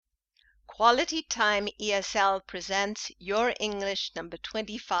Quality Time ESL presents Your English number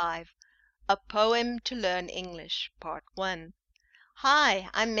 25, A Poem to Learn English, Part 1. Hi,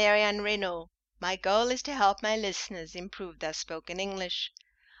 I'm Marianne Reynaud. My goal is to help my listeners improve their spoken English.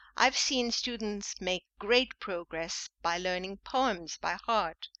 I've seen students make great progress by learning poems by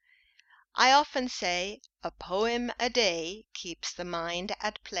heart. I often say, a poem a day keeps the mind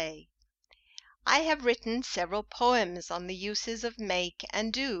at play. I have written several poems on the uses of make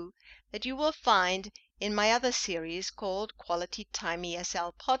and do that you will find in my other series called Quality Time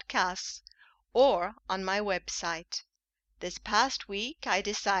ESL Podcasts or on my website. This past week I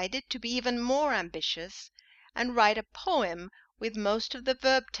decided to be even more ambitious and write a poem with most of the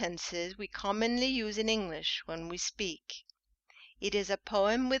verb tenses we commonly use in English when we speak. It is a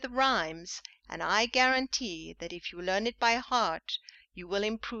poem with rhymes, and I guarantee that if you learn it by heart, you will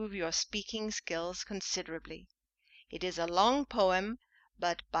improve your speaking skills considerably. It is a long poem,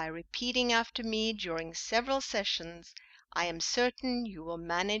 but by repeating after me during several sessions, I am certain you will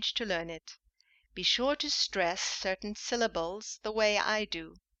manage to learn it. Be sure to stress certain syllables the way I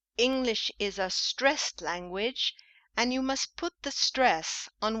do. English is a stressed language, and you must put the stress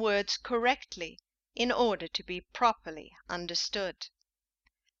on words correctly in order to be properly understood.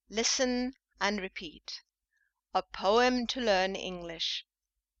 Listen and repeat. A Poem to Learn English.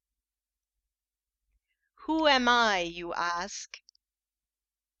 Who am I, you ask,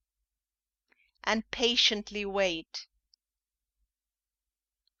 and patiently wait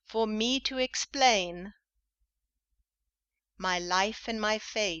for me to explain my life and my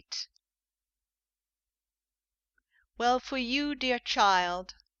fate? Well, for you, dear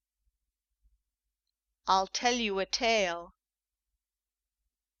child, I'll tell you a tale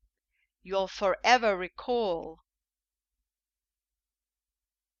you'll forever recall,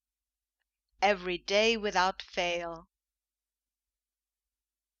 every day without fail.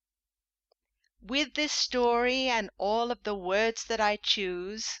 With this story and all of the words that I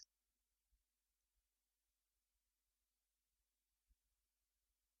choose,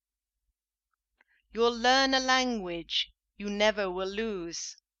 you'll learn a language you never will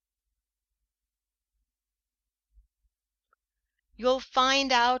lose. You'll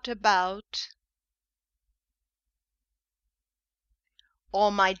find out about all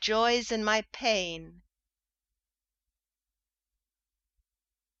my joys and my pain,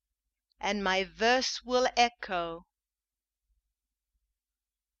 and my verse will echo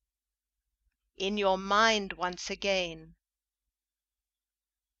in your mind once again.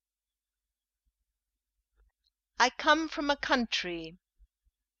 I come from a country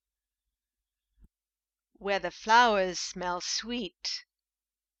where the flowers smell sweet,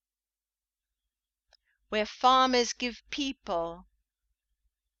 where farmers give people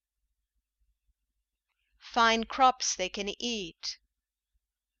fine crops they can eat,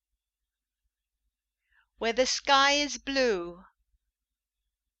 where the sky is blue,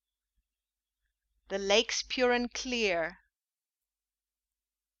 the lakes pure and clear,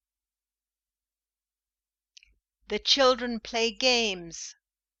 the children play games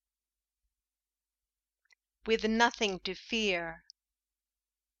with nothing to fear.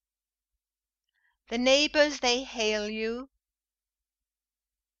 The neighbors, they hail you.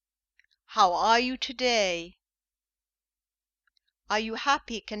 How are you today? Are you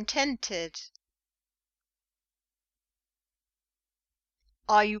happy, contented?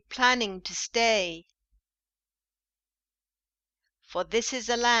 Are you planning to stay? For this is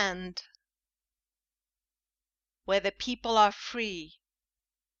a land where the people are free.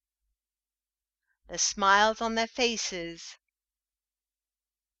 The smiles on their faces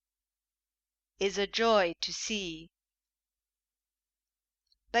is a joy to see.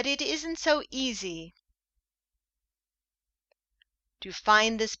 But it isn't so easy to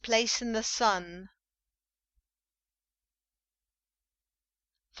find this place in the sun,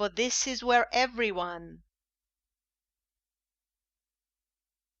 for this is where everyone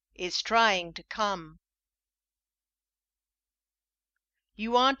is trying to come.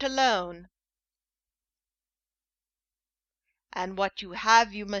 You aren't alone, and what you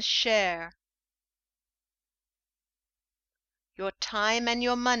have you must share. Your time and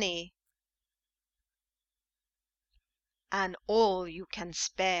your money, and all you can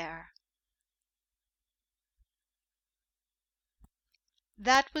spare.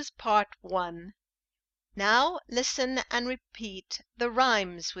 That was part 1. Now listen and repeat the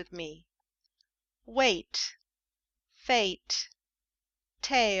rhymes with me. Wait, fate,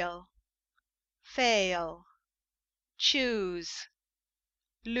 tale, fail, choose,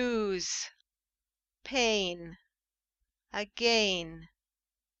 lose, pain, again,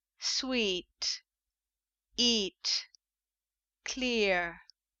 sweet, eat, clear,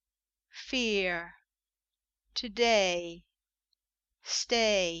 fear, today,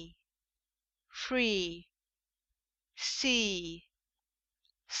 stay, free, see,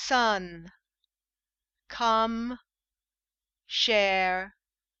 sun, come, share,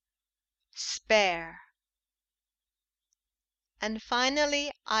 spare. And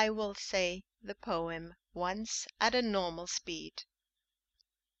finally I will say the poem once at a normal speed.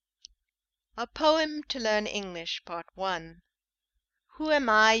 A Poem to Learn English, Part 1. Who am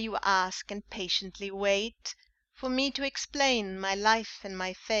I, you ask, and patiently wait For me to explain my life and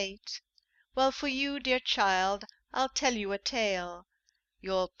my fate? Well, for you, dear child, I'll tell you a tale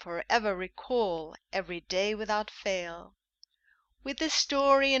You'll forever recall every day without fail. With this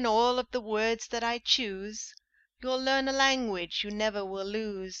story and all of the words that I choose, You'll learn a language you never will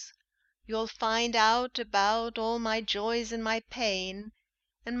lose. You'll find out about all my joys and my pain,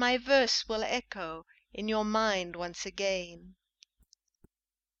 And my verse will echo in your mind once again.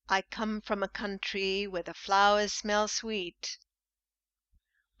 I come from a country where the flowers smell sweet,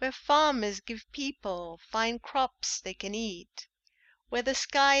 Where farmers give people fine crops they can eat, Where the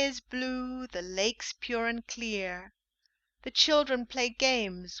sky is blue, the lakes pure and clear, The children play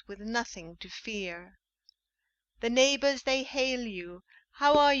games with nothing to fear. The neighbors they hail you,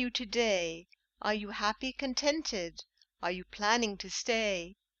 "How are you today? Are you happy, contented? Are you planning to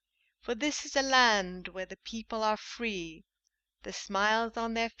stay?" For this is a land where the people are free, The smiles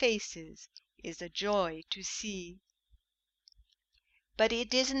on their faces is a joy to see. But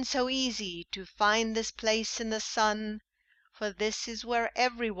it isn't so easy to find this place in the sun, For this is where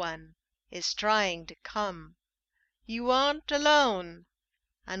everyone is trying to come. You aren't alone,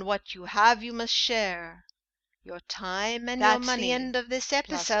 and what you have you must share, Your time and your That's money, the end of this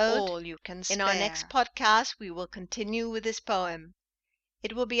plus episode. all you can spare. In our next podcast, we will continue with this poem.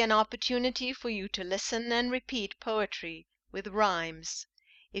 It will be an opportunity for you to listen and repeat poetry with rhymes.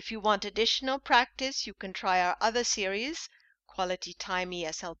 If you want additional practice, you can try our other series, Quality Time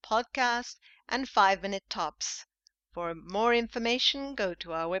ESL Podcast and 5-Minute Tops. For more information, go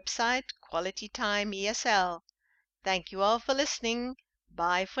to our website, Quality Time ESL. Thank you all for listening.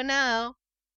 Bye for now.